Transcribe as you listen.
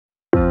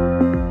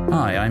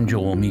Hi, I'm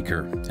Joel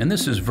Meeker, and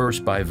this is Verse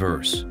by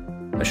Verse,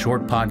 a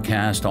short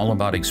podcast all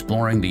about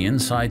exploring the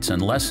insights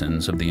and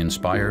lessons of the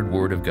inspired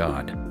Word of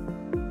God.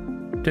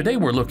 Today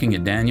we're looking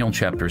at Daniel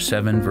chapter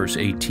 7, verse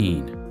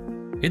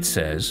 18. It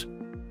says,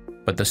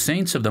 "But the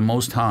saints of the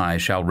Most High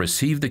shall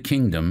receive the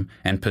kingdom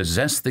and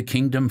possess the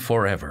kingdom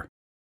forever,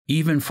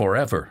 even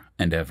forever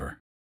and ever."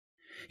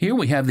 Here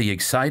we have the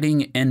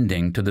exciting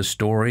ending to the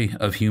story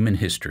of human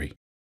history.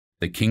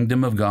 The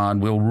kingdom of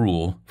God will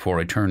rule for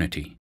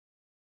eternity.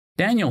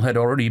 Daniel had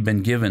already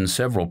been given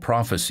several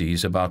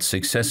prophecies about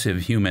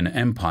successive human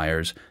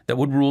empires that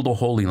would rule the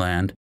Holy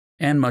Land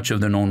and much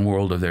of the known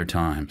world of their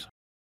times.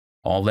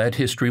 All that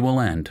history will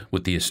end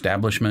with the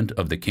establishment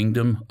of the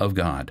kingdom of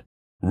God,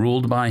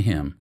 ruled by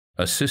Him,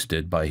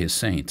 assisted by His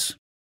saints.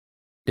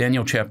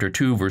 Daniel chapter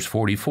 2 verse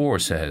 44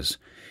 says,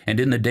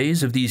 "And in the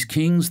days of these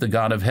kings the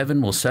God of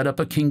heaven will set up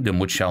a kingdom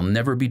which shall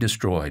never be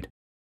destroyed,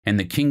 and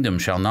the kingdom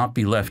shall not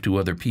be left to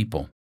other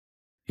people.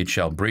 It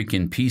shall break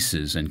in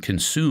pieces and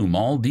consume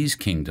all these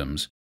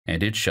kingdoms,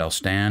 and it shall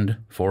stand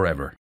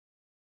forever."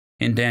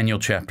 In Daniel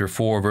chapter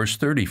 4, verse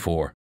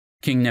 34,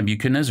 King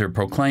Nebuchadnezzar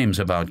proclaims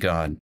about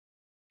God,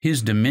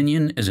 "His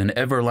dominion is an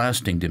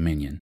everlasting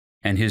dominion,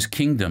 and His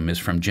kingdom is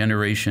from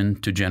generation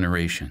to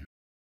generation."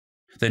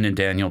 Then in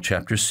Daniel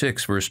chapter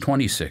 6, verse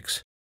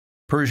 26,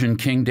 Persian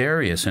King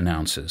Darius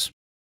announces,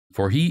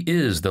 "For He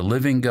is the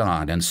living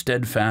God and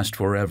steadfast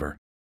forever.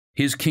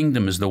 His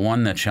kingdom is the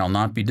one that shall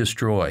not be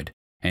destroyed,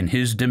 and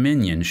His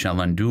dominion shall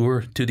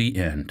endure to the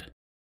end."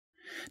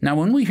 Now,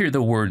 when we hear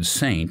the word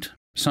saint,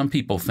 some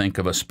people think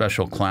of a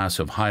special class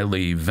of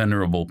highly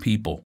venerable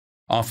people,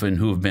 often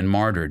who have been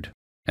martyred,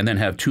 and then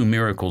have two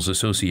miracles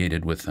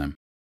associated with them.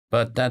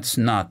 But that's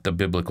not the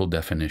biblical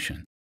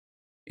definition.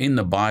 In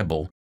the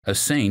Bible, a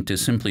saint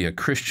is simply a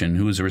Christian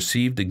who has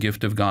received the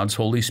gift of God's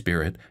Holy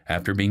Spirit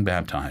after being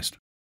baptized.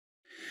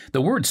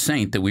 The word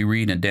saint that we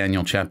read in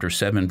Daniel chapter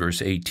 7,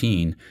 verse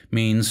 18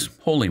 means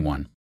Holy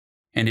One.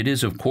 And it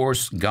is, of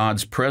course,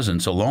 God's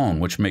presence alone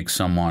which makes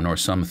someone or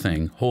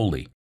something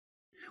holy.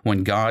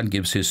 When God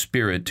gives His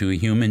Spirit to a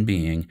human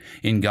being,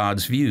 in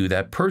God's view,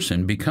 that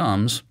person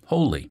becomes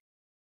holy.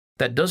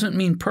 That doesn't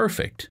mean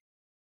perfect,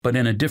 but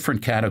in a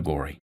different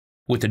category,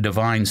 with a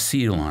divine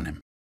seal on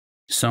him,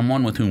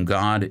 someone with whom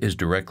God is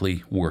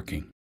directly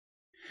working.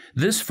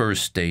 This verse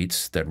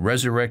states that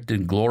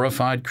resurrected,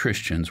 glorified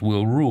Christians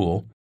will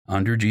rule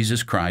under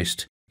Jesus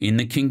Christ in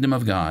the kingdom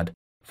of God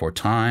for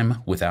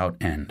time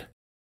without end.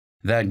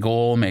 That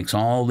goal makes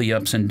all the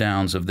ups and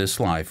downs of this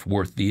life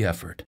worth the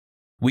effort.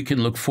 We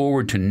can look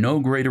forward to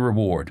no greater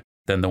reward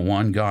than the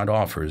one God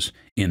offers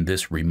in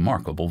this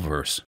remarkable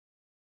verse.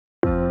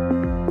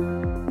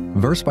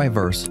 Verse by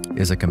Verse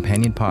is a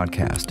companion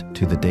podcast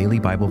to the Daily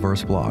Bible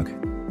Verse blog,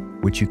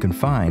 which you can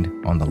find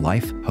on the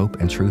Life, Hope,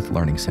 and Truth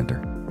Learning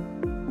Center.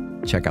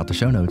 Check out the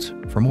show notes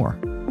for more.